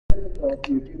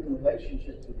difficulty of human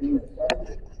relationships are being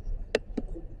offended.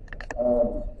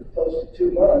 For close to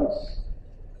 2 months,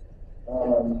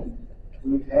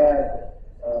 we've had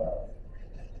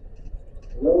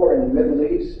war in the Middle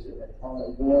East,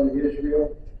 war in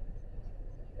Israel,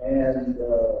 and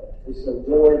it's a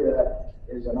war that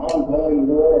is an ongoing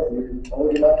war. If you're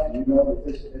old enough, you know that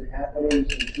this has been happening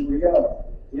since you were young.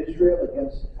 Israel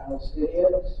against the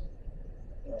Palestinians,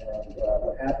 and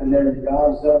what happened there in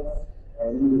Gaza,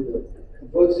 and the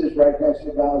kibbutz is right next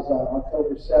to Gaza on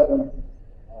October 7th,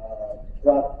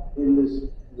 brought in this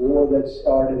war that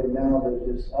started, and now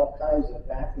there's just all kinds of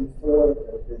back and forth.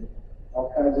 There have been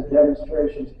all kinds of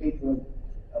demonstrations. People,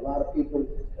 a lot of people,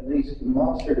 at least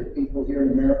demonstrative people here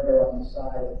in America, are on the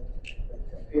side of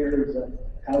appears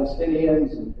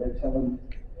Palestinians, and they're telling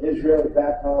Israel to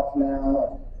back off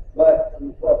now. But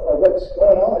what's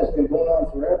going on has been going on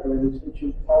forever, and it's what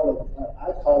you call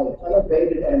I call it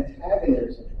unabated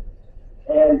antagonism.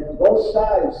 And both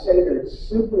sides say they're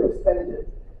super offended.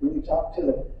 When you talk to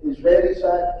the Israeli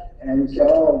side, and you say,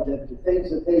 oh, the things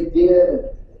that they did, and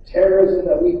the terrorism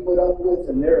that we put up with,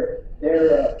 and they're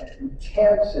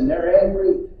intense and they're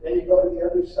angry. Then you go to the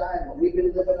other side. Well, we've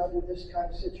been living under this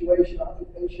kind of situation,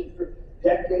 occupation for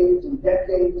decades and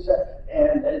decades,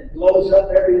 and it blows up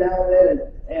every now and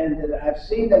then. And I've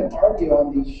seen them argue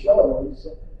on these shows,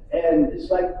 and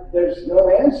it's like there's no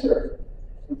answer.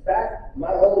 In fact,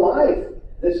 my whole life,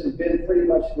 this has been pretty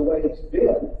much the way it's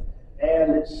been.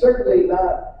 And it's certainly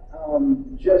not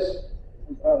just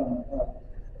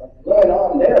going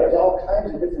on there. There's all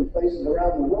kinds of different places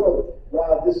around the world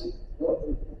why this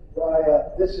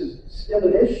is still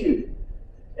an issue.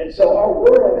 And so our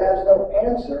world has no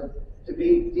answer to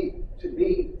being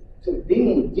deeply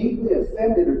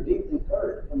offended or deeply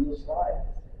hurt from this life.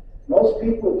 Most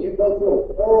people, if you go through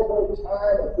a horrible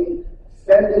time of being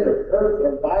offended or hurt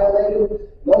or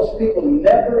violated, most people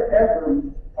never ever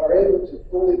are able to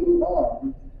fully move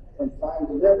on and find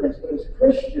deliverance. But as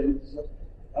Christians,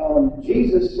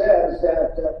 Jesus says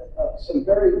that some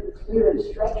very clear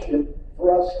instruction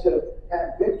for us to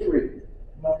have victory.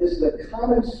 This is a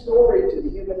common story to the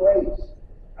human race.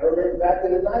 I remember back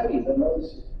in the 90s, I know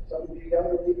some of you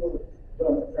younger people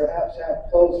don't perhaps have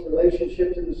close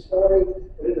relationships to the story,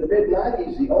 but in the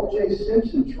mid-90s, the O.J.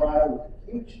 Simpson trial was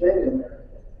a huge thing in America.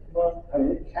 I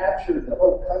mean, it captured the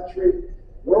whole country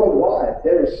worldwide.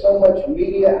 There is so much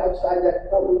media outside that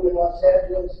courtroom in Los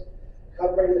Angeles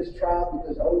covering this trial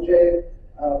because O.J.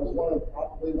 was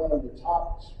probably one of the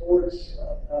top sports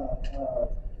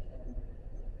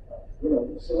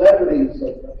celebrities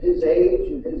of his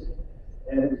age, and it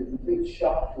was a complete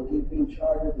shock that he's being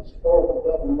charged with this horrible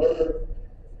double murder.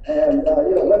 And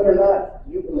whether or not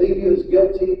you believe he was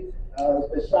guilty is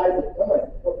beside the point.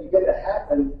 What began to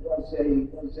happen was a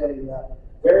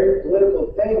very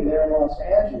political thing there in Los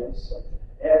Angeles,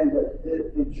 and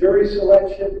the jury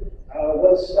selection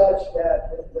was such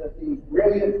that the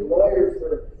brilliant lawyer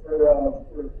for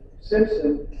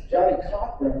Simpson, Johnny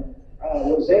Cochran,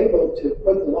 was able to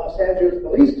put the Los Angeles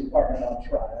Police Department on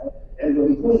trial and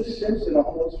remove Simpson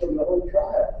almost from the whole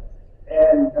trial.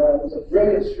 And it was a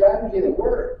brilliant strategy, and it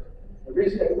worked. The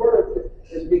reason it worked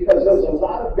is because there was a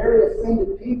lot of very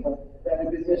offended people that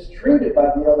had been mistreated by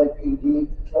the LAPD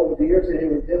over the years,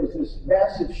 and there was this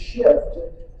massive shift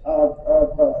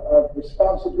of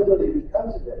responsibility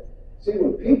because of it. See,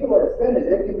 when people are offended,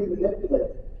 they can be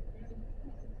manipulated.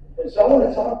 And so I want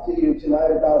to talk to you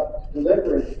tonight about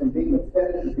deliverance from being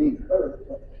offended and being hurt,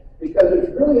 because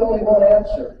there's really only one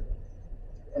answer,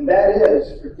 and that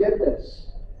is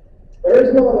forgiveness. There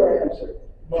is no other answer.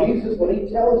 Jesus, when he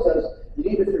tells us you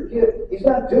need to forgive, he's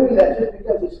not doing that just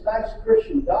because it's nice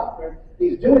Christian doctrine.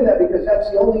 He's doing that because that's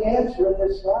the only answer in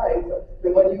this life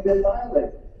to when you've been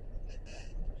violated.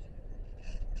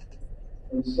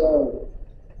 And so,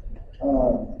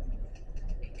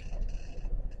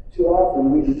 too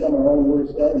often we become our own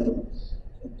worst enemies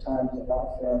in times of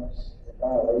offense or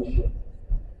violation.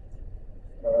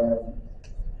 And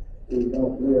we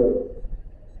don't live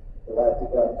the life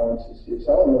that God wants us to.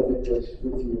 So I want to look at this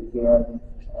with you again.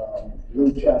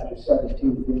 Luke chapter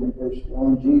 17, beginning verse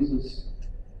 1, Jesus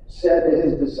said to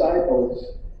his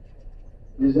disciples,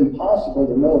 "It is impossible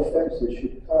that no offenses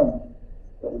should come,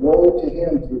 but woe to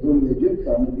him through whom they do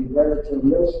come. It would be better for a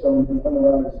millstone to come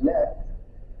around his neck,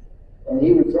 and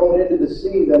he would throw it into the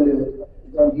sea than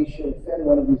he should offend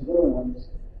one of these little ones."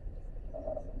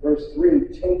 Verse 3,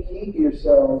 "Take heed to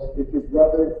yourselves. If your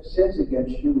brother sins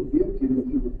against you, rebuke him.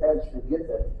 If he repents, forgive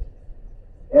him.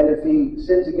 And if he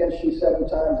sins against you 7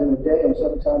 times in a day, and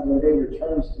 7 times in a day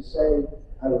returns to say,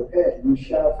 I repent, you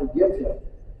shall forgive him."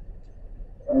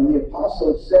 And the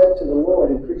apostle said to the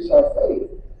Lord, "Increase our faith."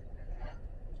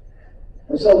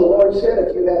 And so the Lord said,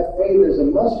 if you have faith as a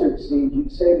mustard seed,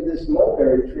 you'd say to this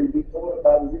mulberry tree, be pulled up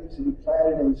by the roots and be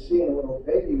planted in the sea, and it will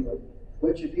obey you.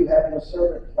 Which if you having a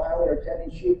servant plowing or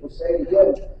tending sheep will say to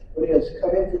him, when he has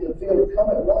come in from the field, come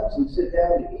at once and sit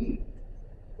down to eat.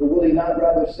 But will he not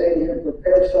rather say to him,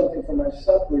 prepare something for my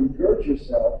supper and gird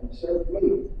yourself and serve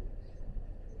me?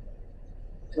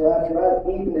 Till after I've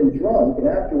eaten and drunk, and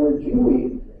afterwards you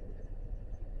eat.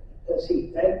 Does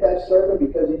he thank that servant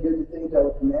because he did the things that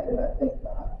were commanded? I think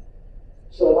not.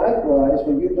 So likewise,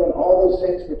 when you've done all those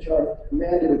things which are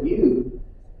commanded of you,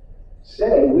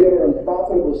 say, we are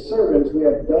unprofitable servants, we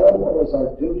have done what was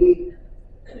our duty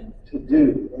to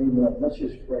do. Amen. Let's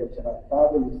just pray tonight.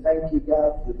 Father, we thank you,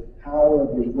 God, for the power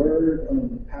of your word and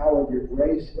the power of your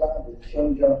grace, God, to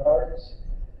change our hearts.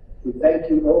 We thank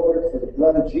you, Lord, for the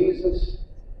blood of Jesus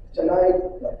tonight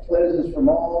that cleanses from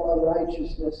all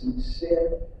unrighteousness and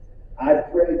sin. I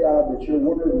pray, God, that your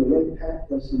word will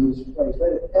impact us in this place.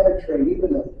 Let it penetrate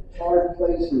even the hard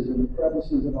places and the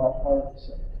crevices of our hearts.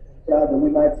 God, that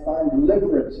we might find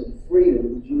deliverance and freedom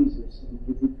in Jesus, and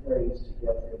give you praise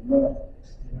together. Amen.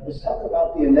 Let's talk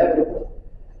about the inevitable.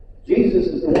 Jesus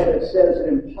is the one that says it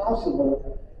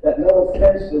impossible that no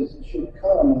offenses should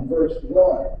come in verse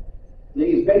 1.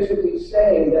 He's basically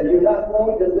saying that you're not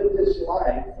going to live this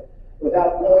life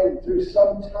without going through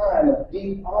some time of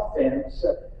deep offense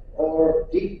or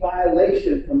deep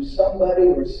violation from somebody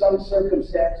or some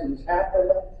circumstance that has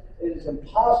happened. It is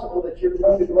impossible that you're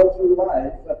going to go through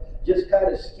life just kind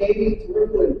of skating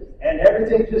through and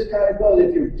everything just kind of goes.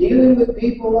 If you're dealing with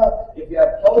people, if you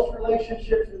have close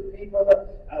relationships with people,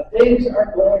 things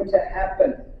are going to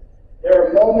happen. There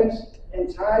are moments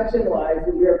and times in life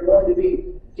when we are going to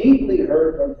be deeply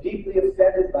hurt or deeply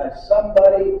offended by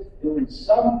somebody doing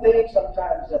something,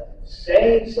 sometimes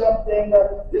saying something.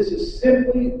 This is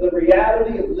simply the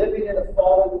reality of living in a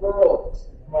fallen world.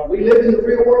 We live in the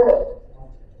real world.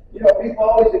 You know, people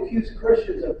always accuse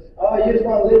Christians of, oh, you just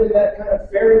want to live in that kind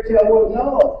of fairy tale world.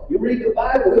 No, you read the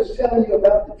Bible, it's telling you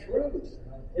about the truth.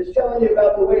 It's telling you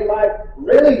about the way life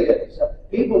really is.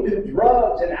 People do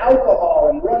drugs and alcohol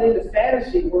and run into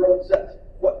fantasy worlds.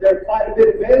 They're quite a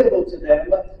bit available to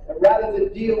them, rather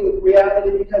than deal with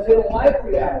reality because they don't like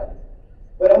reality.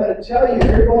 But I'm going to tell you,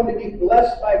 you're going to be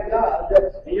blessed by God,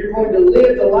 and you're going to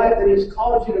live the life that He's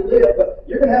called you to live. But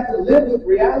you're going to have to live with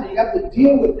reality. You have to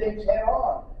deal with things head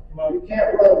on. You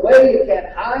can't run away, you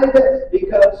can't hide,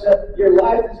 because your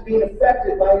life is being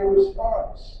affected by your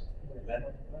response.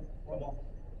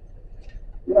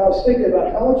 You know, I was thinking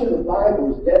about how much of the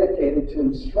Bible is dedicated to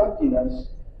instructing us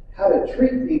how to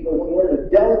treat people when we're in a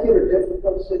delicate or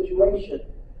difficult situation.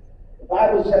 The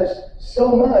Bible says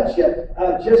so much,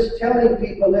 just telling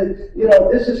people that, you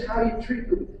know, this is how you treat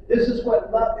them. This is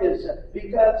what love is.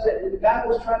 Because God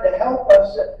was trying to help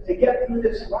us to get through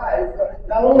this life,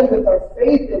 not only with our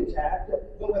faith intact,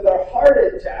 but with our heart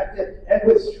intact, and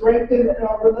with strength in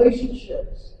our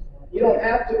relationships. You don't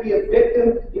have to be a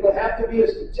victim. You don't have to be a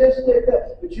statistic,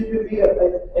 but you can be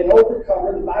an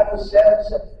overcomer. The Bible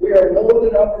says we are more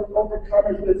than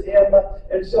overcomers with Him.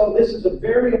 And so this is a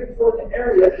very important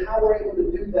area, how we're able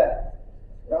to do that.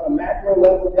 On a macro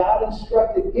level, God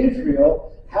instructed Israel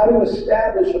how to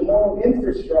establish a moral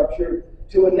infrastructure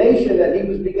to a nation that He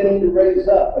was beginning to raise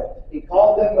up. He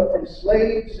called them from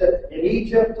slaves in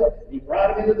Egypt. He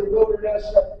brought them into the wilderness.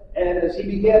 And as He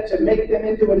began to make them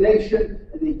into a nation,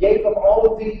 He gave them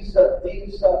all of these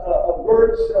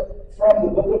words from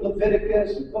the book of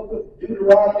Leviticus, the book of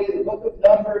Deuteronomy, the book of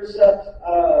Numbers,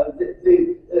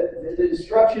 the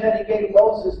instruction that He gave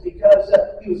Moses, because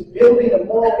He was building a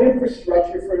moral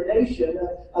infrastructure for a nation,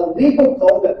 a legal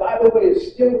code that, by the way,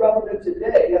 is still relevant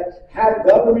today, how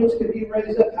governments could be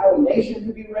raised up, how a nation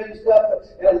could be raised up,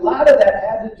 and a lot of that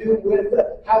had to do with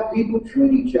how people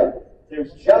treat each other.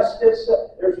 There's justice,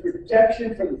 there's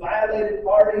protection for the violated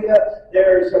party,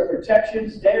 there's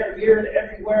protections there, here, and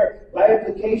everywhere, by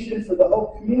implication for the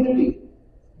whole community.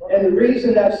 And the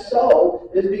reason that's so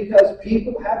is because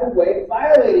people have a way of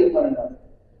violating one another.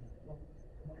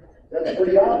 That's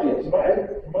pretty obvious, right?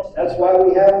 That's why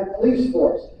we have the police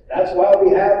force. That's why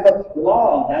we have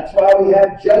law. That's why we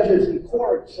have judges and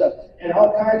courts and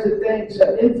all kinds of things,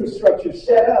 infrastructure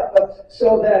set up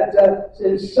so that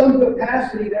in some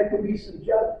capacity there can be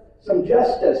some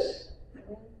justice.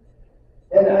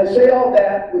 And I say all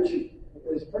that, which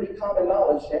is pretty common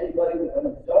knowledge to anybody with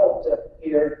an adult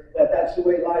here, that that's the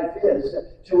way life is,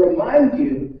 to remind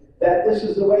you that this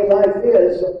is the way life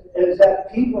is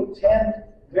that people tend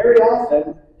very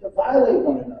often to violate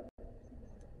one another.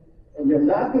 And you're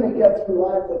not going to get through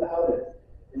life without it.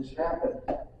 It's happened.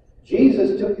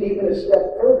 Jesus took it even a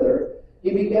step further.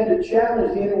 He began to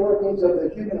challenge the inner workings of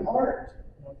the human heart.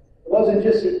 wasn't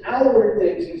just the outward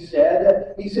things he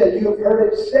said. He said, you have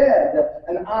heard it said,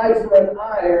 an eye for an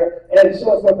eye, and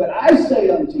so forth. But I say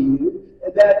unto you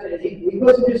that he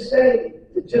wasn't just saying,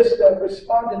 just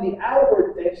respond to the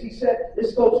outward things. He said,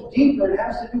 this goes deeper. It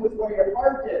has to do with where your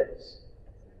heart is.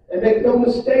 And make no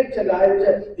mistake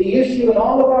tonight, the issue in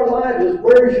all of our lives is,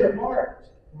 where's your heart?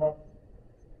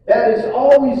 That is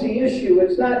always the issue.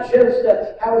 It's not just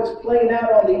how it's playing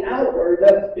out on the outward,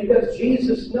 because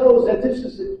Jesus knows that this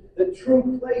is the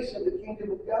true place of the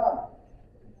kingdom of God.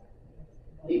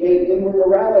 He made inward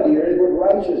morality or inward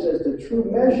righteousness as the true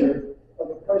measure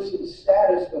of a person's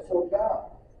status before God.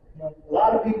 A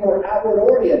lot of people are outward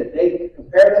oriented. They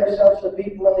compare themselves to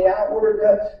people on the outward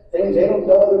things. They don't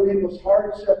know other people's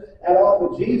hearts at all.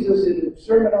 But Jesus, in the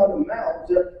Sermon on the Mount,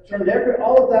 turned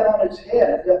all of that on its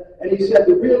head. And he said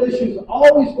the real issue is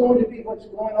always going to be what's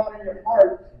going on in your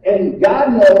heart. And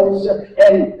God knows,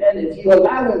 and if you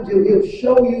allow him to, he'll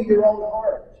show you your own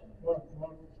heart.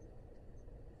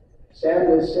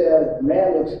 Samuel said,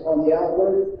 man looks upon the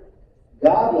outward,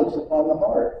 God looks upon the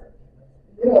heart.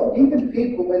 You know, even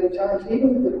people many times,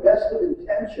 even with the best of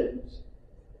intentions,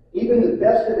 even the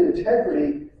best of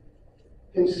integrity,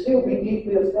 can still be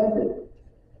deeply offended.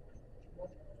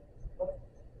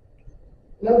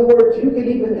 In other words, you can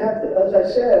even have, as I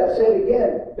said, I'll say it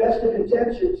again, best of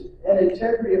intentions and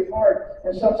integrity of heart.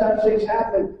 And sometimes things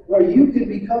happen where you can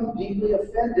become deeply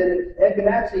offended and can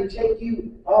actually take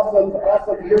you off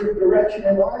of your direction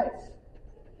in life.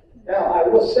 Now, I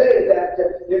will say that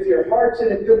if your heart's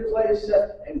in a good place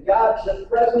and God's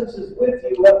presence is with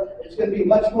you, it's going to be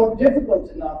much more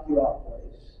difficult to knock you off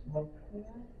place.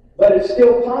 But it's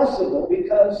still possible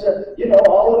because,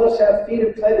 all of us have feet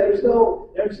of clay. There's no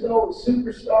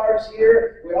superstars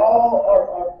here. We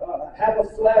all have a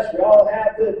flesh. We all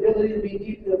have the ability to be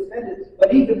deeply offended.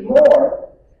 But even more,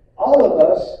 all of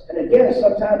us, and again,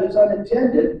 sometimes it's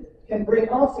unintended, can bring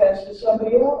offense to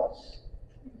somebody else.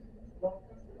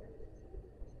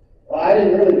 Well, I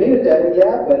didn't really mean it that way,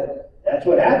 yeah, but that's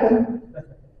what happened.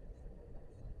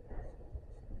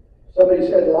 Somebody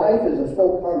said life is a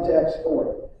full contact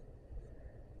sport.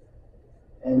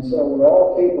 And so we're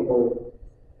all capable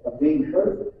of being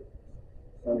hurt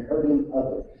and hurting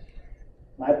others.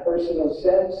 My personal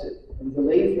sense and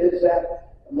belief is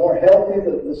that the more healthy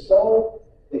the soul,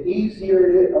 the easier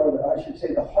it is, or I should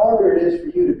say the harder it is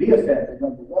for you to be offended,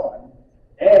 number one.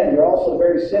 And you're also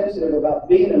very sensitive about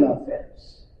being an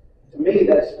offense. To me,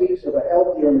 that speaks of a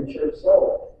healthy or mature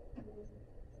soul.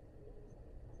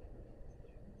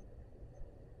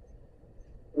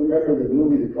 Remember the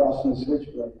movie, The Cross and the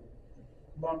Switchblade?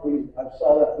 I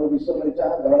saw that movie so many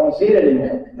times, I don't want to see it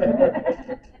anymore.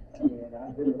 I mean,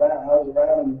 I've been around. I was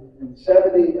around in the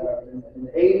 70s, in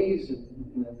the 80s,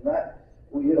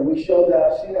 and we showed that.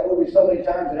 I've seen that movie so many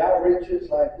times at outreaches,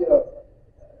 like,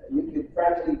 you could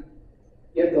practically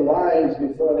give the lines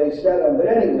before they said them. But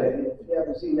anyway, if you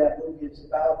haven't seen that movie, it's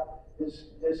about this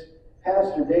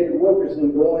pastor, David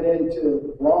Wilkerson, going into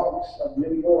the Bronx of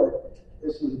New York.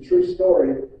 This is a true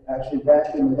story, actually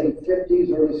back in the late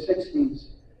 50s, early 60s,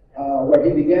 where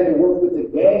he began to work with the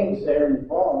gangs there in the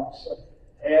Bronx.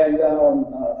 And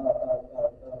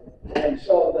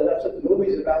so that's what the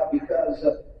movie's about, because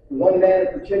one man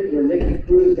in particular, Nicky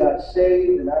Cruz, got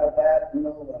saved, and out of that,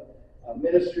 a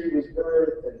ministry was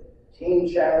birthed, and Teen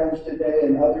Challenge today,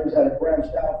 and others that have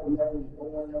branched out from there was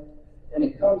born. And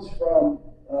it comes from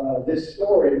this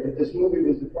story, but this movie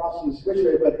was The Cross and the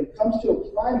Switchblade, but it comes to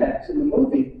a climax in the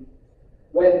movie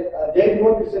when David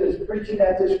Wilkerson is preaching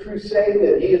at this crusade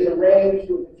that he has arranged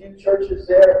with a few churches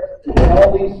there to get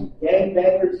all these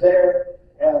gangbangers there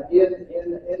and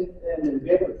be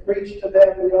able to preach to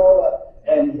them,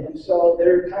 and so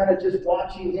they're kind of just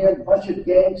watching him, a bunch of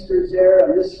gangsters there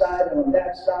on this side and on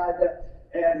that side.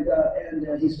 And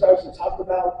he starts to talk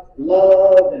about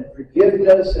love and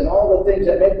forgiveness and all the things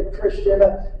that make a Christian.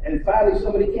 And finally,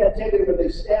 somebody can't take it, but they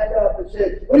stand up and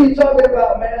say, "What are you talking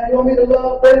about, man? You want me to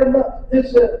love them?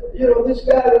 This guy." He opened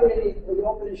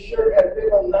his shirt, had a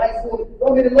big old knife. "You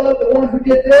want me to love the one who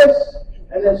did this?"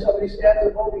 And then somebody stands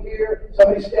up over here,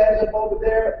 somebody stands up over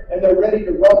there, and they're ready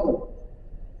to rumble.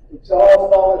 It's all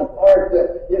falling apart. I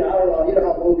don't know. You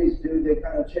know how movies do. They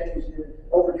kind of change the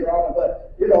overdrawn.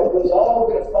 But, it was all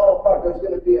going to fall apart. There's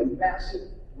going to be a massive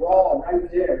brawl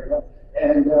right there.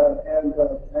 And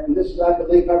this is, I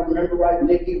believe, I remember right,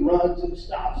 Nicky runs and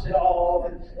stops it all.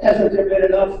 And hasn't there been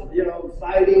enough,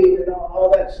 fighting and all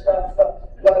that stuff?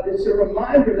 But it's a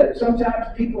reminder that sometimes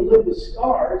people live with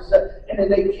scars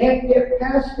and they can't get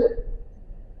past it.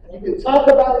 You can talk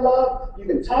about love, you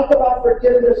can talk about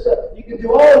forgiveness, you can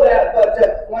do all of that,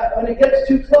 but when it gets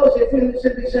too close, they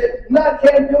simply say, "No, I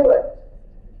can't do it."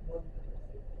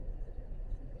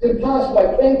 It's impossible.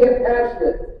 I can't get past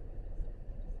it.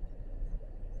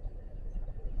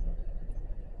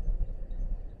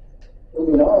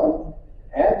 Moving on,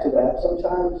 add to that,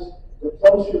 sometimes the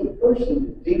closer the person,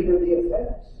 the deeper the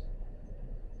offense.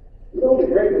 You know, the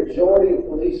great majority of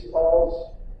police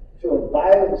calls to a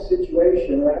violent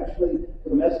situation are actually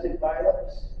domestic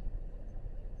violence.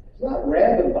 It's not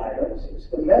random violence, it's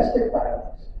domestic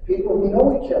violence. People who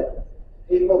know each other.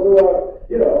 People who are,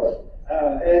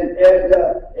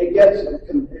 it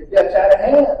gets out of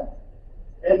hand.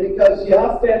 And because the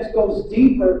offense goes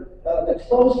deeper, the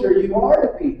closer you are to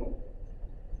people.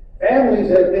 Families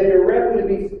have been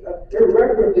irreparably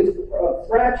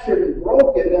fractured and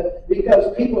broken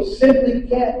because people simply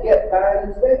can't get by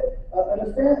an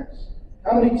offense.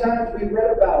 How many times we've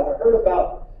read about or heard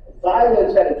about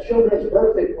violence at a children's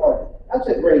birthday party? That's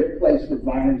a great place for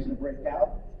violence to break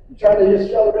out. You're trying to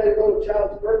just celebrate a little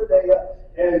child's birthday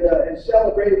and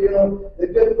celebrate, the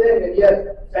good thing, and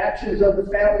yet factions of the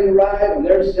family arrive, and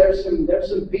there's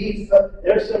some beef,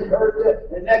 there's some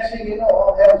hurt, and next thing you know,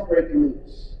 all hell's breaking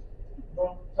loose.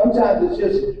 Sometimes it's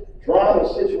just drama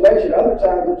situation. Other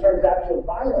times it turns out to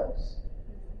violence.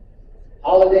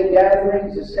 Holiday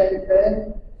gatherings, the same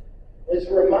thing. It's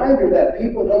a reminder that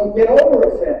people don't get over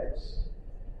offense.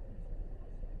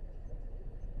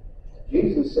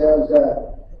 Jesus says,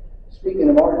 speaking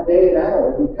of our day and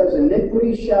hour, because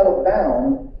iniquity shall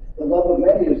abound, the love of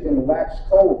many is going to wax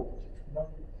cold.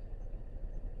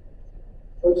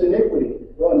 What's iniquity?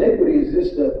 Well, iniquity is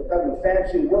just a kind of a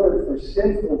fancy word for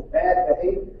sinful, bad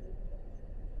behavior.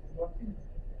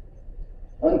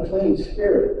 Unclean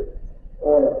spirit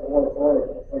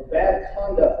or bad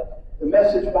conduct. The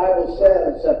Message Bible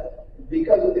says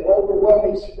because of the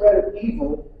overwhelming spread of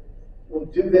evil will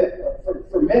do that,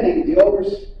 for many, the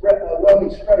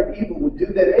overwhelming spread of evil will do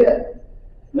them in.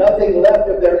 Nothing left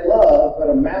of their love but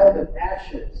a mound of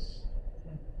ashes.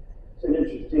 It's an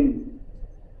interesting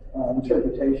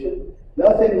interpretation.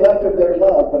 Nothing left of their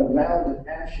love but a mound of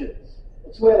ashes.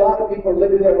 That's the way a lot of people are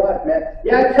living their life, man.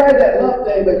 Yeah, I tried that love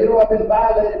thing, but I've been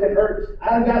violated and hurt. I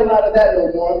don't got a lot of that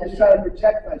no more. I'm just trying to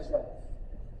protect myself.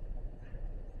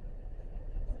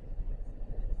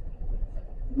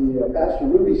 The Pastor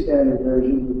Rubi standard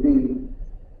version would be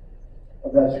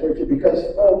of that scripture, because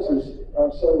folks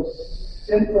are so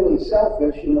sinful and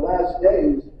selfish in the last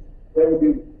days, there would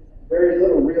be very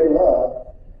little real love,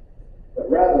 but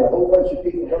rather a whole bunch of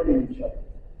people hurting each other.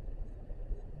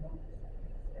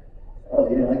 Oh,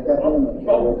 you like that one?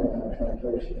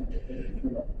 Translation.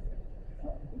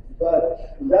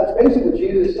 But that's basically what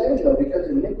Jesus is saying, though, because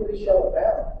iniquity shall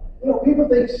abound. People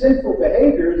think sinful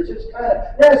behavior is just kind of,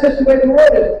 it's just the way the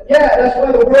world is. Yeah, that's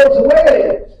why the world's the way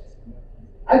it is.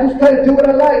 I just kind of do what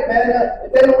I like, man.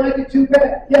 If they don't like it, too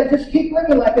bad. Yeah, just keep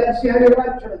living like that and see how your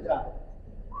life turns out.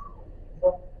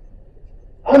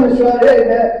 I'm just trying, hey,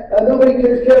 man, nobody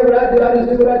cares what I do. I just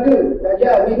do what I do.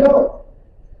 Yeah, we know.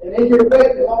 And in your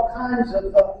wake, there's all kinds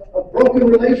of broken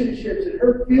relationships and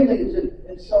hurt feelings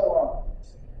and so on.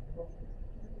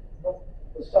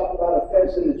 Let's talk about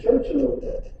offense in the church a little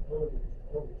bit.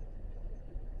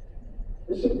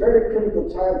 This is a very critical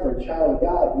time for a child of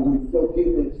God when we feel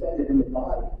deeply offended in the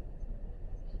body.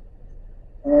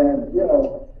 And,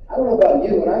 I don't know about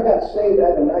you, when I got saved, I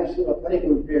had a nice little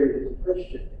honeymoon period as a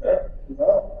Christian.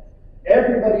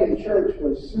 Everybody in church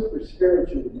was super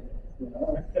spiritual to me,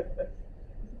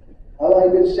 How long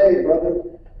have you been saved, brother?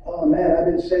 Oh, man, I've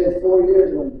been saved 4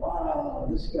 years. Well, wow,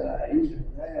 this guy, he's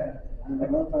man. I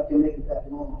don't know if I can make it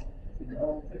that long.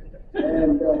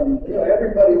 And,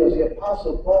 everybody was the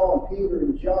Apostle Paul and Peter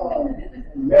and John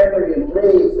and Mary and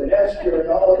Ruth and Esther and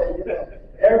all of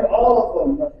them, all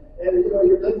of them. And,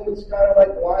 your living was kind of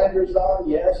like blinders on.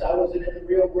 Yes, I wasn't in the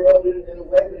real world in a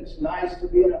way, but it's nice to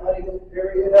be in a honeymoon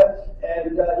period.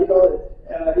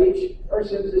 Each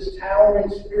person's this towering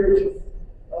spiritual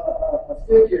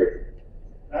figure.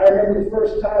 I remember the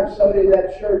first time somebody in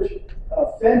that church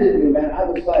offended me, man. I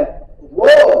was like,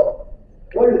 whoa,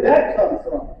 where did that come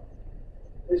from?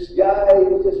 This guy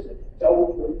was just a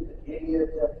dope, an idiot.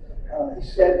 He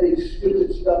said these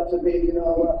stupid stuff to me,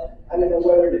 I didn't know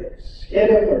whether to hit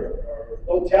him or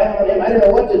go tell on him. I didn't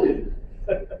know what to do.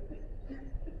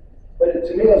 But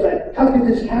to me, I was like, how could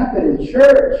this happen in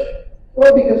church?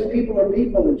 Well, because people are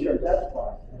people in church, that's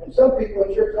why. And some people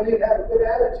in church don't even have a good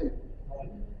attitude.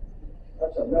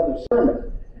 That's another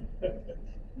sermon.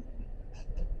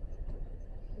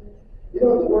 The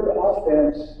word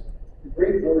offense, the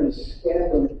Greek word is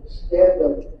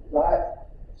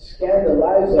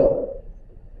scandalizo.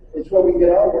 It's where we get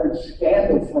our word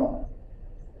scandal from.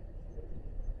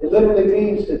 literally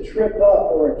means to trip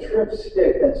up, or a trip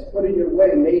stick that's put in your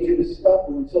way made you to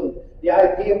stumble. And so the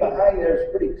idea behind there is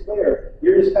pretty clear.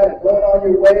 You're just kind of going on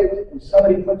your way, and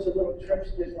somebody puts a little trip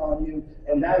stick on you,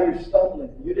 and now you're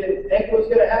stumbling. You didn't think it was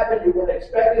going to happen. You weren't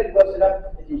expecting it. Wasn't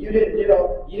up. You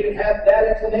didn't have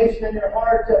that inclination in your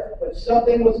heart, but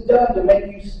something was done to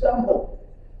make you stumble.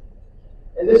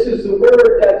 And this is the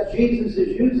word that Jesus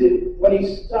is using when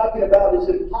he's talking about it's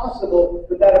impossible,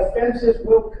 but that offenses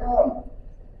will come.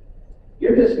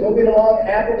 You're just moving along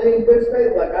happily in good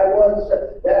faith, like I was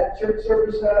that church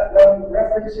service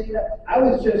referencing. I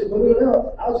was just moving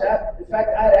along. In fact,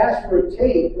 I'd asked for a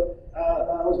tape.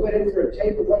 I was waiting for a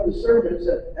tape of one of the sermons,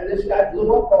 and this guy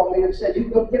blew up on me and said, "You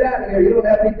go get out of here. You don't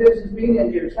have any business being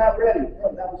in here. It's not ready."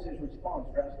 No, that was his response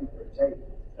for asking for a tape.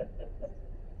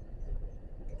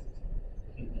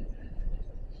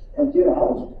 And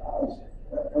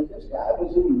this guy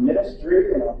was in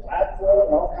ministry and a platform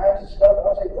and all kinds of stuff. I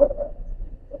was like,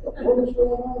 what is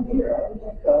going on here? I don't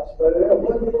think cuss, but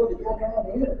what is going on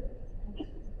here?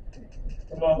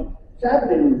 It's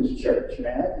happening in this church,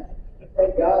 man.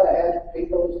 Thank God I had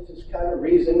people just kind of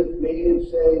reason with me and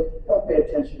say, don't pay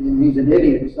attention to him, he's an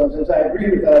idiot. So since I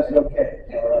agree with that, I said, okay,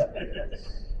 all right.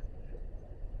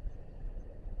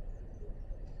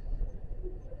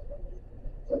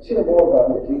 Let's hear more about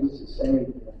what Jesus is saying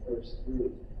in verse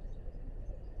 3.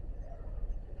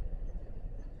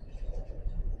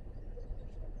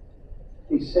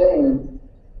 He's saying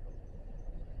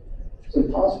it's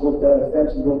impossible that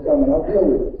offenses will come, and I'll deal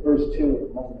with verse 2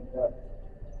 in a moment.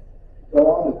 Go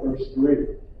on to verse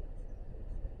 3.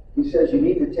 He says you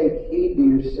need to take heed to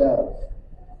yourself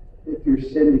if you're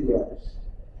sinned against.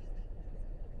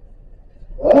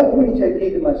 What? When you take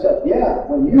heed to myself? Yeah,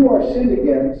 when you are sinned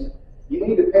against, you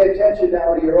need to pay attention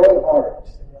now to your own heart.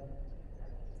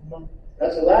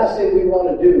 That's the last thing we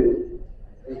want to do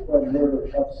is when we're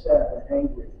upset or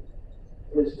angry,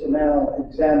 is to now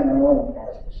examine our own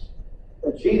hearts.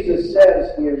 But Jesus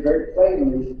says here very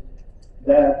plainly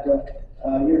that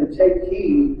you're to take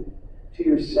heed to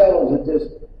yourselves at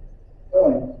this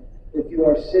point if you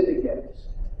are sinned against.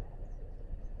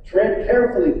 Tread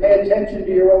carefully, pay attention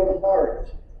to your own heart.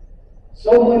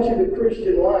 So much of the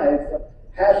Christian life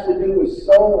has to do with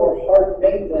soul or heart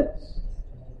maintenance.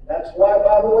 That's why,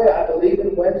 by the way, I believe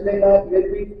in Wednesday night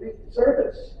midweek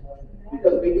service,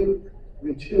 because we do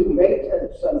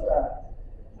maintenance sometimes.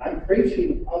 I'm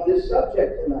preaching on this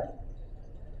subject tonight.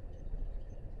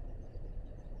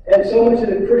 And so much of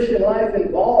the Christian life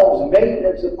involves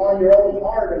maintenance upon your own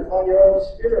heart and upon your own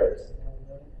spirit,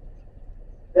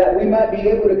 that we might be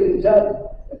able to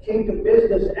conduct a kingdom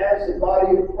business as the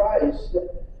body of Christ.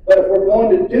 But if we're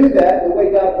going to do that the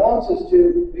way God wants us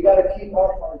to, we got to keep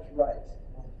our hearts right.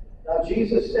 Now,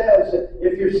 Jesus says,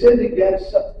 if you're sinned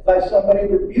against by somebody,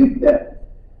 rebuke them.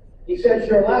 He says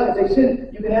you're allowed, if they sin,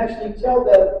 you can actually tell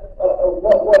them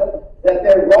that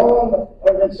they're wrong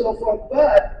and so forth.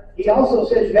 But he also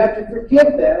says you have to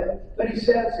forgive them. But he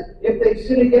says, if they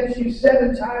sin against you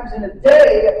 7 times in a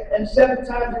day, and 7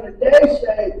 times in a day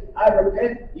say, I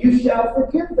repent, you shall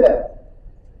forgive them.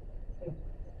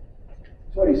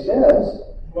 That's what he says.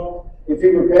 If he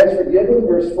repents, forgive him.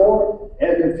 Verse 4,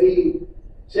 and if he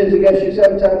sins against you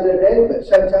 7 times in a day, but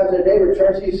 7 times in a day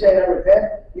returns to you saying, I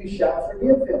repent, you shall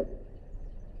forgive him.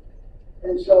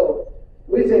 And so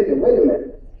we think, wait a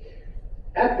minute.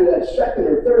 After that 2nd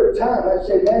or 3rd time, I'd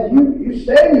say, man, you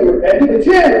say you repented, but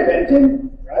you ain't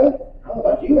repenting, right? I don't know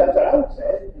about you, that's what I would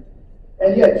say.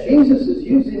 And yet Jesus is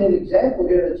using an example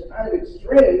here that's kind of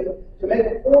extreme to make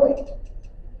a point.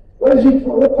 What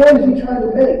point is he trying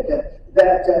to make?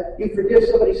 That you forgive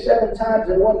somebody 7 times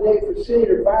in one day for sinning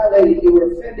or violating you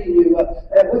or offending you.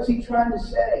 And what's he trying to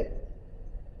say?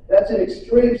 That's an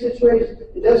extreme situation.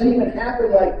 It doesn't even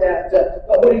happen like that.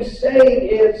 But what he's saying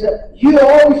is you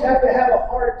always have to have a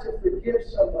heart to forgive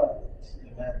somebody.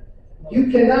 Amen. You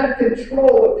cannot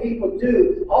control what people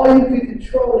do. All you can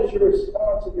control is your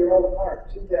response of your own heart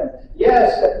to them.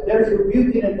 Yes, there's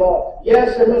rebuking involved.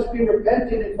 Yes, there must be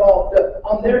repenting involved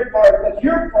on their part. But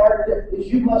your part is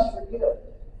you must forgive.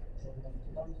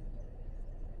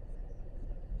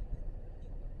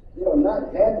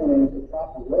 Not handling it the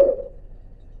proper way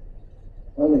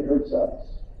only hurts us.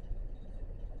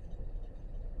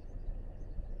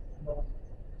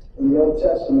 In the Old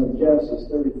Testament, Genesis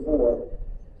 34,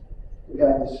 we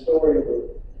have the story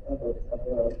of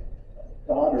a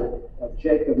daughter of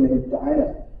Jacob named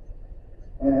Dinah.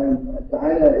 And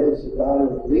Dinah is the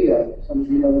daughter of Leah. Some of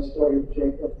you know the story of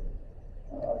Jacob.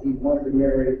 He wanted to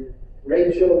marry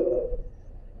Rachel.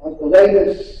 Uncle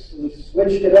Laban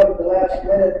switched it up at the last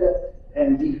minute,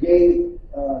 and he gave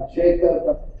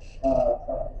Jacob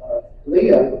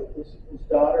Leah, his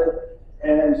daughter,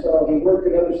 and so he worked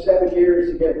another 7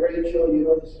 years to get Rachel. You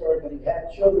know the story, but he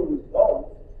had children with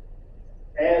both.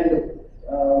 And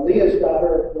Leah's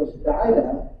daughter was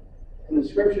Dinah, and the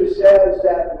scripture says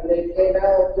that when they came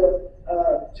out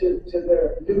to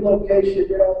their new location,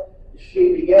 you know,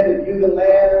 she began to view the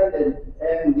land,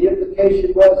 and the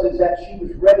implication was that she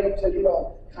was ready to, you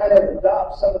know, kind of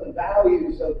adopt some of the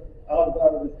values of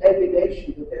the pagan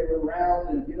nations that they were around.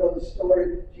 And you know the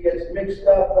story, she gets mixed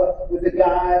up with the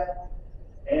guy,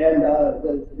 and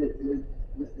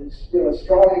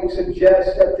strongly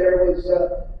suggests that there was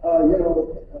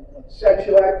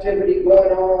sexual activity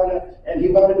going on, and he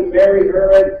wanted to marry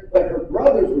her, but her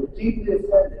brothers were deeply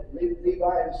offended,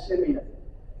 Levi and Simeon.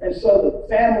 And so the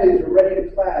families were ready to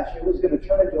clash. It was going to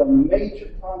turn into a major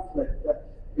conflict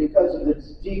because of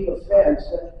this deep offense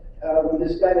when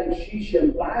this guy named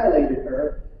Shechem violated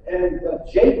her. And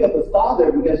Jacob, the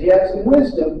father, because he had some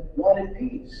wisdom, wanted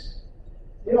peace.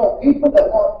 You know, people that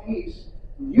want peace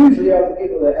usually are the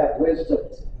people that have wisdom.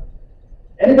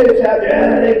 Anybody that's out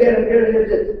there, they get them,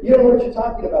 you don't know what you're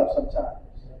talking about sometimes.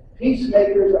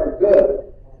 Peacemakers are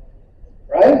good.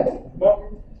 Right?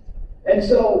 And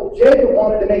so Jacob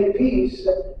wanted to make peace,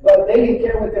 but they didn't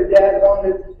care what their dad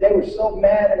wanted. They were so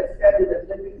mad and offended that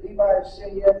Levi and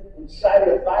Simeon incited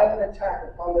a violent attack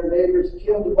upon their neighbors,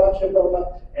 killed a bunch of them,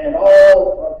 and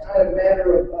all kind of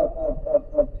manner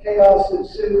of chaos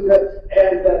ensued.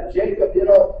 And Jacob, you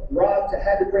know,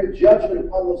 had to bring judgment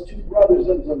upon those two brothers.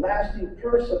 There was a lasting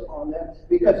curse upon them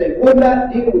because they would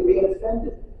not deal with being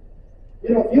offended.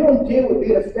 You know, if you don't deal with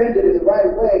being offended in the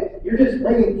right way, you're just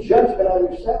bringing judgment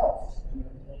on yourself.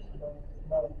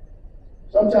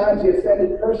 Sometimes the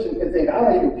offended person can think, I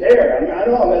don't even care. I mean, I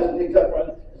know I'm messing things up,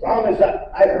 as long as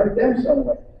I hurt them some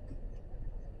way.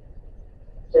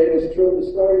 Same is true of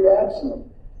the story of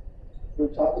Absalom. We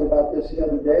were talking about this the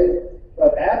other day,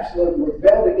 but Absalom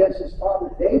rebelled against his father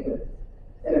David.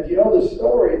 And if you know the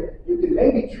story, you can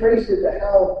maybe trace it to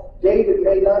how David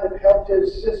may not have helped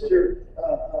his sister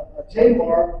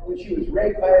Tamar when she was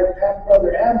raped by her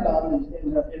half-brother Amnon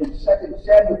in 2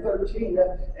 Samuel 13.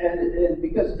 And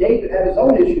because David had his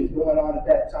own issues going on at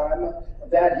that time,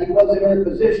 that he wasn't in a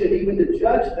position even to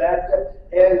judge that.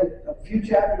 And a few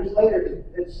chapters later,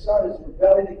 his son is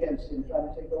rebelling against him,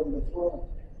 trying to take over the throne.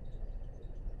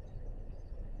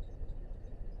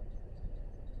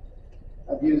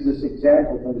 I've used this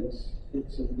example, but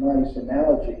it's a nice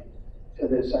analogy to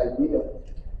this idea.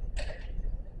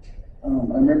 I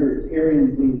remember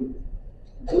hearing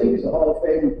I believe he's a Hall of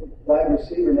Fame wide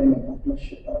receiver named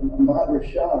Ahmad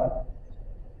Rashad,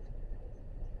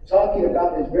 talking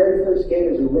about his very first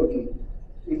game as a rookie.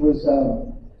 He was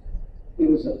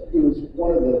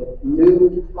one of the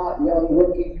new, hot, young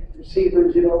rookie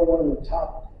receivers. You know, one of the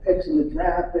top picks in the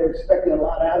draft. They're expecting a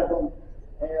lot out of him.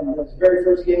 And his very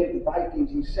first game with the Vikings,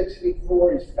 he's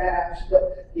 6'4", he's fast.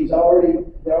 They already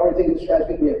think this guy's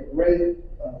going to be a great,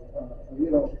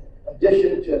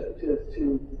 addition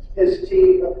to his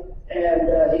team.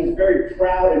 And he's a very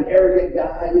proud and arrogant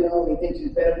guy. You know, he thinks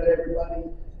he's better than everybody.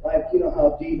 Like, you know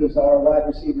how divas are, wide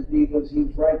receiver divas.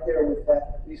 He's right there with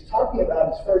that. He's talking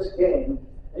about his first game,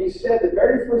 and he said the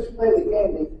very first play of the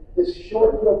game, this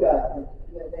short little guy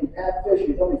named Pat Fisher,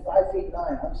 he's only 5'9".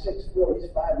 I'm 6'4", he's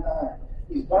 5'9".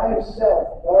 He's by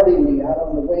himself, guarding me out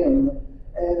on the wing.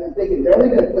 And I'm thinking, they're only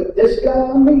going to put this guy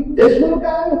on me? This little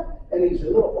guy? And he's a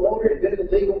little older, he's been in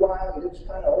the league a while, he looks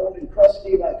kind of old and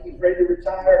crusty, like he's ready to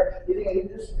retire. You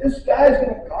think, this guy's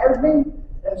going to guard me?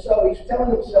 And so he's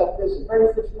telling himself this, the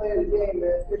very first play of the game,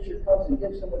 man, Fisher comes and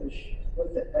hits him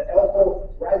with the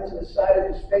elbow right to the side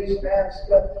of his face mask,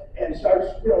 and starts,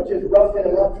 just roughing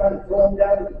him up, trying to throw him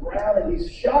down to the ground, and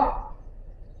he's shocked.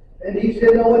 And he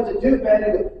didn't know what to do, man.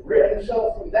 And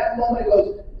so from that moment, he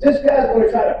goes, this guy's going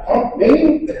to try to punk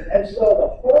me? And so the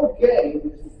whole game, he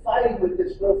was fighting with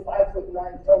this little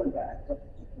 5'9" cornerback.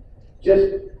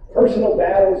 Just personal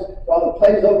battles while the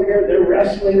play's over here, they're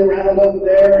wrestling around over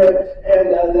there.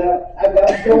 And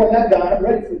I'm showing that guy, I'm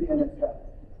ready for the NFL.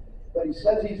 But he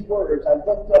says these words, I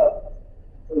looked up,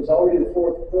 it was already the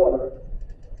fourth quarter,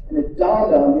 and it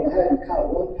dawned on me I hadn't caught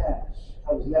one pass.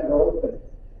 I was never open.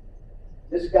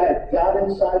 This guy got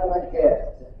inside my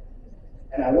head,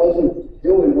 and I wasn't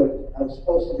doing what I was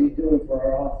supposed to be doing for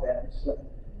our offense.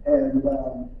 And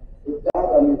it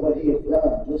dawned on me what he had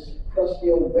done. This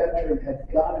crusty old veteran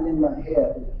had gotten in my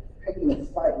head, picking a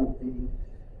fight with me,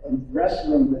 and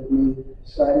wrestling with me,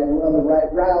 so I didn't run the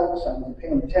right routes. I wasn't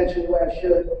paying attention the way I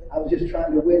should. I was just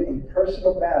trying to win a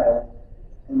personal battle,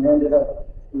 and ended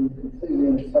up being completely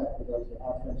ineffective as an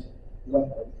offensive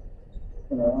weapon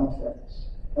in our offense.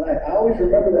 And I always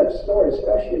remember that story,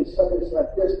 especially in Sundays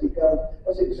like this, because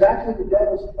that's exactly the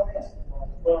devil's plan.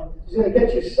 He's going to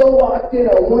get you so locked in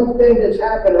on one thing that's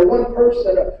happened, or one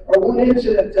person, or one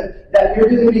incident that you're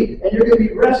going to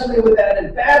be wrestling with that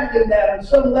and battling that on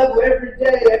some level every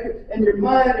day, in your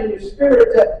mind and your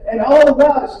spirit, and all of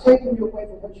that is taking you away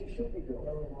from what you should be doing,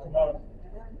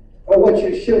 or what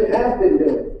you should have been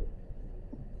doing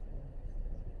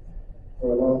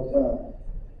for a long time.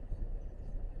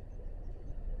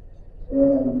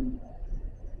 And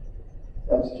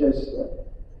that's just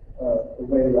the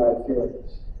way life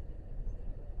is.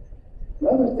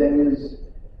 Another thing is,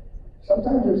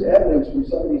 sometimes there's evidence when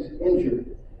somebody's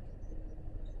injured.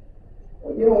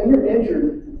 Well, when you're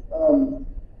injured,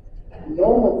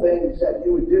 normal things that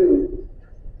you would do,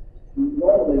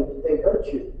 normally, they hurt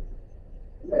you.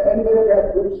 Anybody ever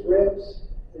have bruised ribs?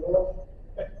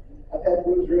 I've had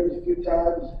bruised ribs a few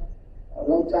times.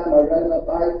 One time I ran a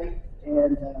bike,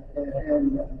 and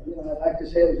I'd like to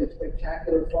say it was a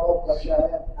spectacular fall, which I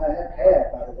have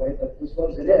had, by the way, but this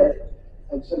wasn't it.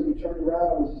 And so we turned around,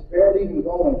 I was just barely even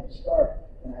going to start,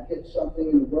 and I hit something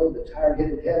in the road, the tire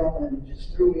hit it head on, and it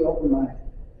just threw me over my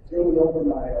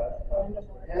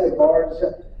handlebars,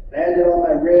 landed on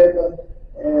my rib,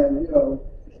 and it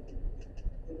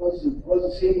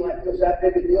wasn't seeming like it was that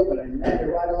big a deal, but I landed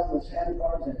right on those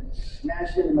handlebars and it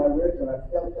smashed into my ribs, and I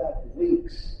felt that for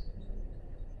weeks.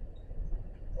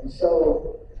 And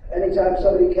so, anytime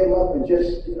somebody came up and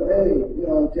just,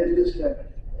 did this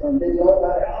and didn't know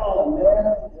about it, oh man,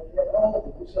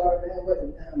 I'm sorry, man, what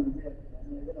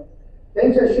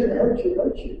things that shouldn't hurt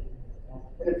you.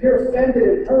 And if you're offended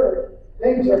and hurt,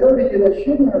 things are hurting you that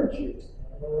shouldn't hurt you.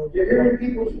 You're hearing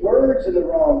people's words in the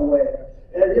wrong way.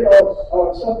 And,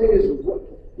 something is,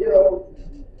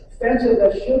 offensive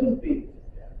that shouldn't be.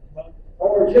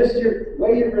 Or just your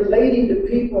way you're relating to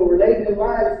people, relating to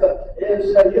life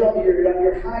is,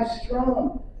 you're high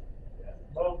strung.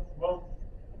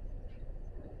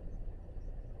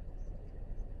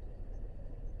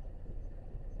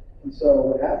 And so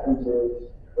what happens is,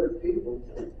 hurt people,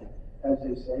 as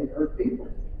they say, hurt people.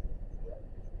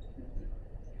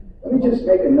 Let me just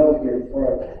make a note here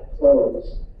before I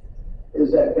close,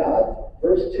 is that God,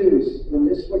 verse 2, and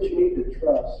this is what you need to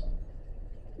trust,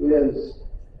 is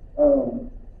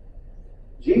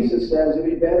Jesus says it'd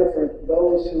be better for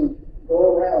those who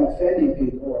go around offending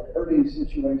people or hurting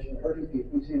situations, hurting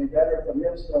people. He's even better if a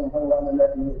millstone hung around the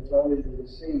neck and was thrown into the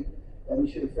sea than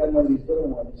he should offend one of these little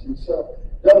ones. And so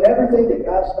don't ever think that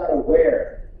God's not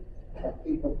aware of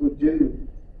people who do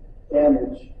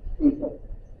damage people.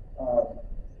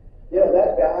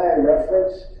 That guy I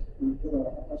referenced, I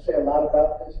don't say a lot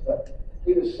about this, but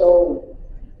he was so,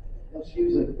 let's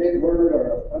use a big word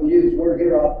or an unused word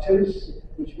here, obtuse,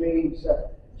 which means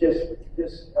just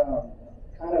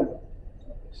kind of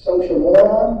social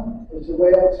moron is the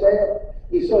way I would say it.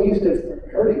 He's so used to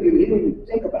hurting you, he didn't even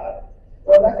think about it.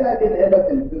 Well, that guy didn't end up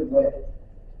in a good way.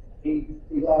 He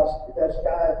lost that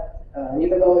guy,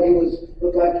 even though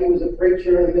looked like he was a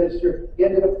preacher and a minister, he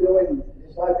ended up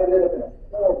his life ended up in a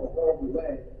horrible, horrible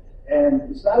way. And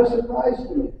it's not a surprise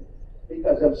to me,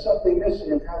 because of something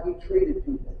missing in how he treated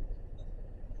people.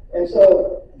 And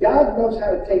so God knows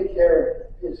how to take care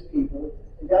of his people,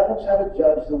 and God knows how to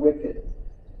judge the wicked.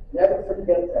 Never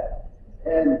forget that.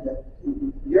 And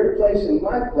your place and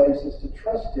my place is to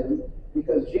trust him,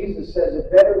 because Jesus says it's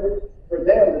better for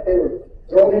them that they were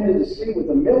thrown into the sea with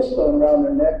a millstone around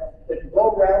their neck than to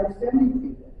go around offending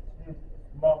people.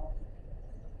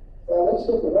 Well, let's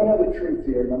look at one other truth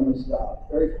here, and I'm going to stop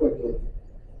very quickly.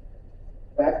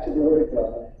 Back to the Word of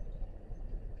God.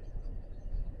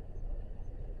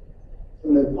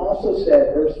 And the apostle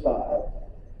said, verse 5,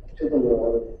 to the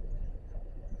Lord,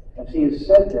 as he has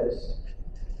said this,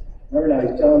 remember now,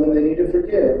 he's telling them they need to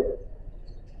forgive.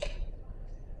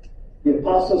 The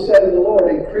apostle said to the Lord,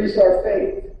 increase our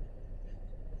faith.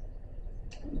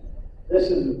 This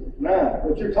is,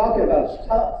 what you're talking about is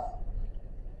tough.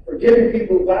 Forgiving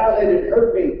people who violated and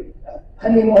hurt me. I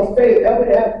need more faith. Help me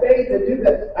to have faith to do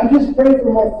that. I'm just praying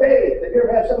for more faith. Have you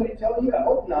ever had somebody tell you? I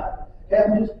hope not. Okay,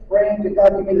 I'm just praying that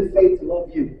God give me the faith to love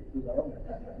you.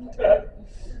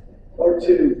 Or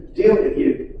to deal with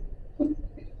you.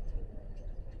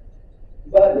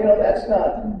 But, that's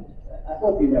not, I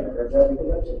hope you never heard that, because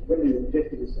that's a really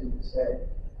ridiculous thing to say.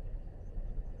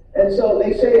 And so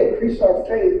they say increase our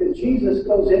faith, and Jesus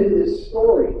goes into this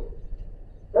story.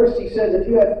 First he says, if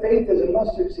you have faith as a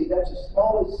mustard seed, that's the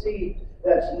smallest seed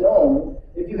that's known.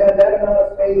 If you have that amount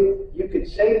of faith, you could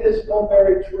say to this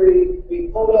mulberry tree, be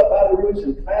pulled up by the roots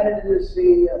and planted in the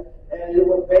sea, and it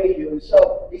will obey you. And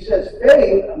so he says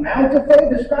faith, amount of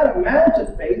faith, it's not amount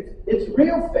of faith, it's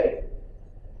real faith.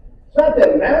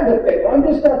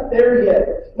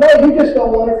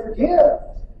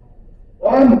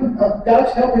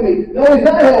 God's helping me. No, He's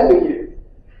not helping you.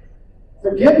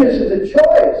 Forgiveness is a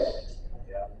choice.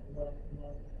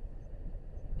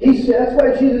 That's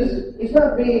why Jesus, he's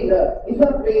not being,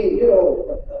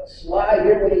 sly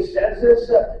here when he says this.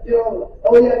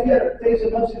 Oh yeah, if you had a faith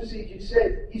of mustard seed, you'd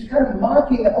say, he's kind of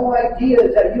mocking the whole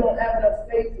idea that you don't have enough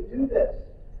faith to do this.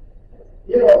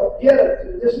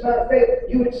 This amount of faith,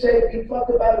 you would say, if you pluck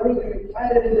about a root, you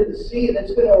plant it into the sea, and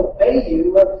it's going to obey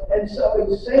you. And so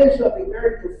he's saying something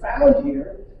very profound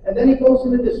here. And then he goes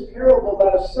into this parable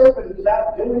about a servant who's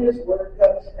out doing his work,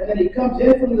 and then he comes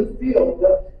in from the field,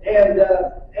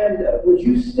 would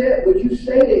you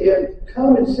say to him,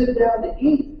 come and sit down to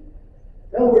eat?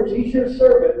 In other words, he's your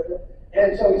servant,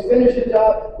 and so he's finished his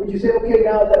job. Would you say, okay,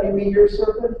 now let me be your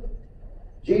servant?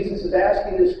 Jesus is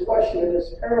asking this question in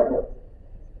this parable.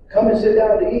 Come and sit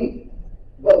down to eat.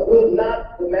 But will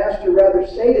not the master rather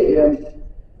say to him,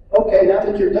 okay, now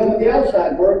that you're done with the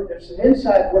outside work, there's some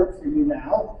inside work for you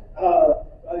now.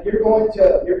 You're going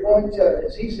to,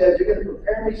 as he says, you're going to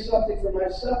prepare me something for my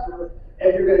supper,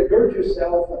 and you're going to gird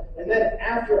yourself, and then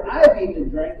after I've eaten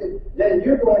and drank it, then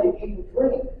you're going to eat and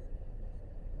drink.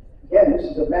 Again, this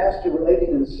is a master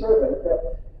relating to the servant,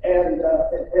 and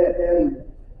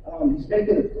he's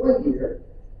making a point here.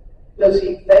 Does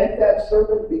he thank that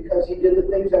servant because he did the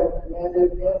things that were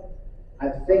commanded of him? I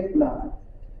think not.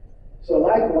 So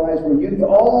likewise, when you've done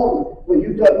all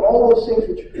those things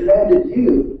which are commanded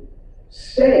you,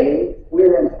 say, we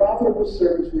are unprofitable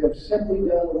servants, we have simply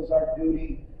done what is our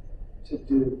duty to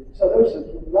do. So there's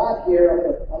a lot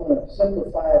here. I'm going to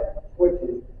simplify it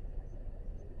quickly.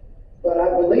 But I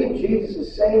believe Jesus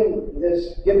is saying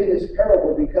this, giving this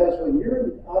parable, because when you're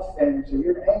in offense or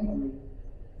you're angry,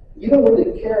 you don't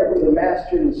really care who the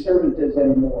master and the servant is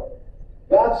anymore.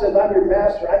 God says, I'm your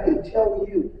master. I can tell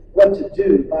you what to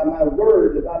do by my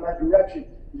word and by my direction.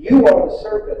 You are the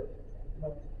servant.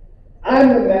 I'm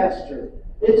the master.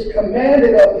 It's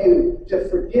commanded of you to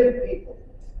forgive people.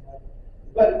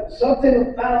 But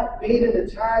something about being in the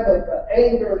time of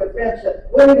anger and offense,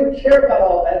 we don't even care about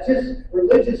all that. It's just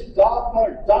religious dogma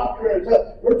or doctrine.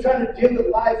 We're trying to deal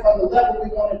with life on the level we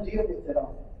want to deal with it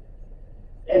on.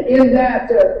 And in that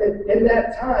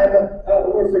time,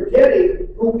 we're forgetting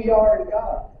who we are in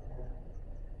God.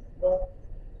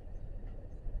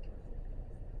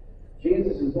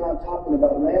 Jesus is not talking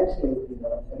about landscaping,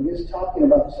 and he's talking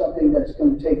about something that's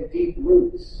going to take deep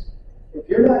roots. If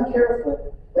you're not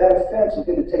careful, that offense is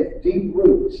going to take deep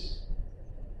roots.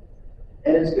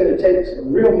 And it's going to take a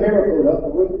real miracle to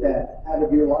uproot that out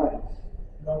of your life.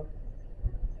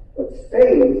 But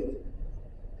faith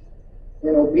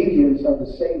and obedience are the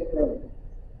same thing.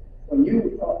 When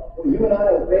you and I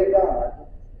obey God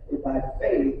by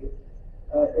faith,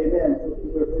 amen,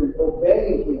 we're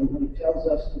obeying Him when He tells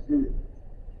us to do.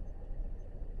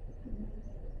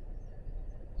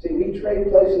 See, we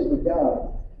trade places with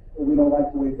God when we don't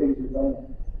like the way things are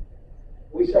going.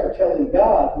 We start telling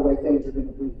God the way things are going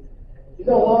to be. He's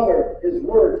no longer His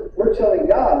Word. We're telling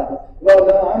God, well,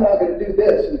 no, I'm not going to do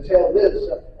this until this,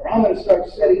 or I'm going to start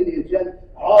setting the agenda.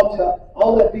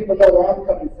 I'll let people know where I'm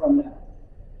coming from now.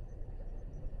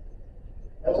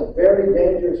 That's a very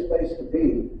dangerous place to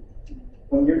be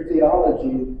when your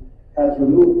theology has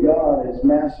removed God as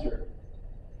master,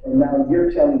 and now you're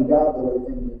telling God the way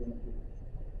things are going to be.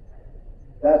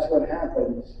 That's what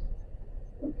happens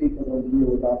when people don't deal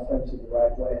with offense in the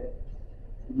right way.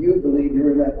 You believe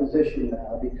you're in that position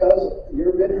now because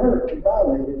you've been hurt and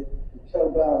violated. You tell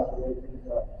God the way things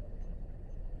are.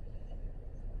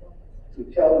 We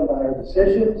tell Him by our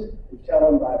decisions. We tell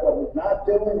Him by what we're not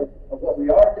doing or what we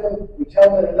are doing. We tell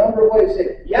Him in a number of ways.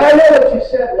 Say, yeah, I know what you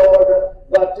said, Lord,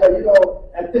 but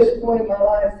at this point in my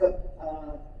life,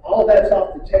 all that's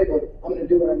off the table. I'm going to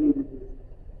do what I need to do.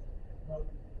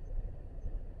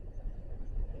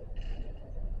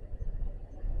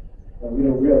 And we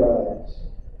don't realize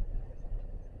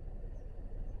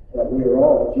that we are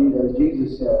all, as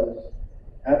Jesus says,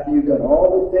 after you've done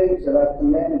all the things that I've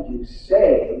commanded you,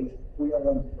 say, we are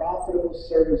unprofitable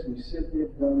servants. We simply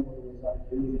have done what it was our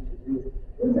duty to do.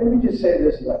 Let me just say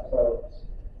this as I close.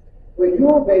 When you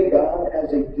obey God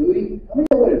as a duty, I mean,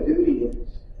 you know what a duty is?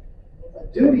 A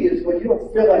duty is when you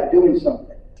don't feel like doing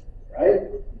something,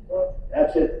 right?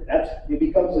 That's it. It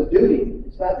becomes a duty.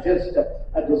 It's not just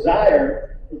a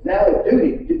desire. It's now a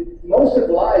duty. Most of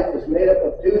life is made up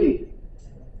of duty.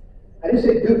 I didn't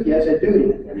say dookie, I said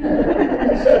duty.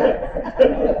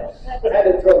 I had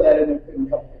to throw that in there, couldn't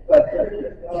help it. But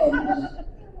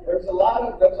there's a lot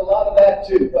of that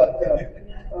too. But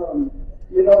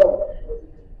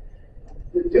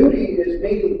the duty is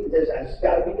meaning it's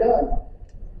got to be done.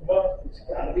 It's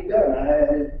got to be done.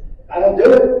 I don't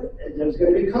do it, there's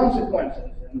going to be consequences.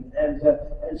 consequences.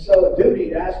 And so a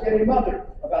duty, ask any mother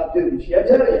about duty, she'll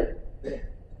tell you.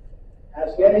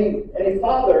 Ask any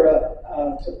father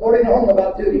supporting a home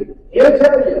about duty, he'll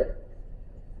tell you.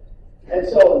 And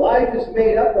so life is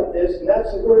made up of this, and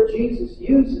that's the word Jesus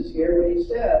uses here when he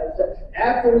says that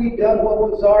after we've done what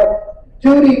was our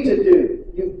duty to do,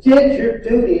 you did your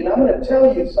duty. And I'm going to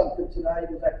tell you something tonight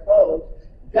as I close.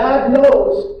 God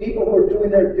knows people who are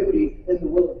doing their duty in the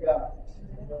will of God.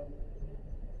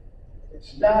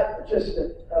 It's not just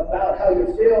about how you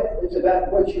feel, it's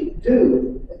about what you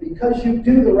do. And because you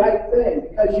do the right thing,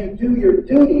 because you do your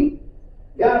duty,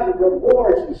 God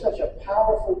rewards in such a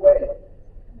powerful way.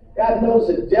 God knows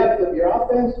the depth of your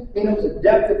offense. He knows the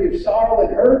depth of your sorrow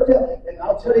and hurt. And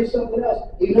I'll tell you something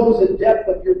else. He knows the depth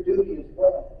of your duty as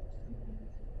well.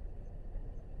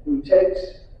 He takes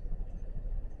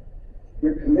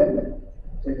your commitment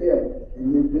to Him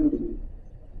and your duty,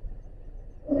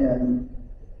 and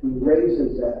He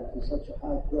raises that to such a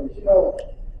high place. You know,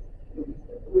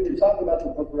 we can talk about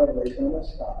the book of Revelation. I'm going to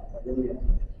stop. I really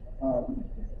am.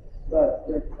 But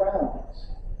there are crowns.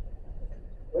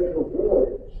 There's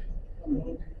rewards. I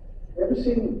mean, you ever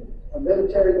seen a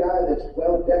military guy that's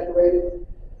well decorated?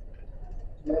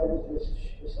 You know,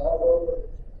 just all over.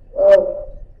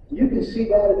 Well, you can see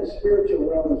that in the spiritual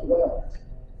realm as well.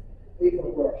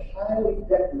 People who are highly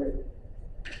decorated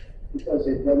because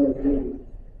they've done their duty.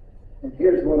 And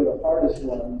here's one of the hardest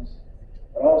ones,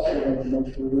 but also one of the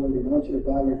most rewarding. I want you to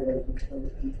bow your heads and pray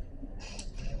with me.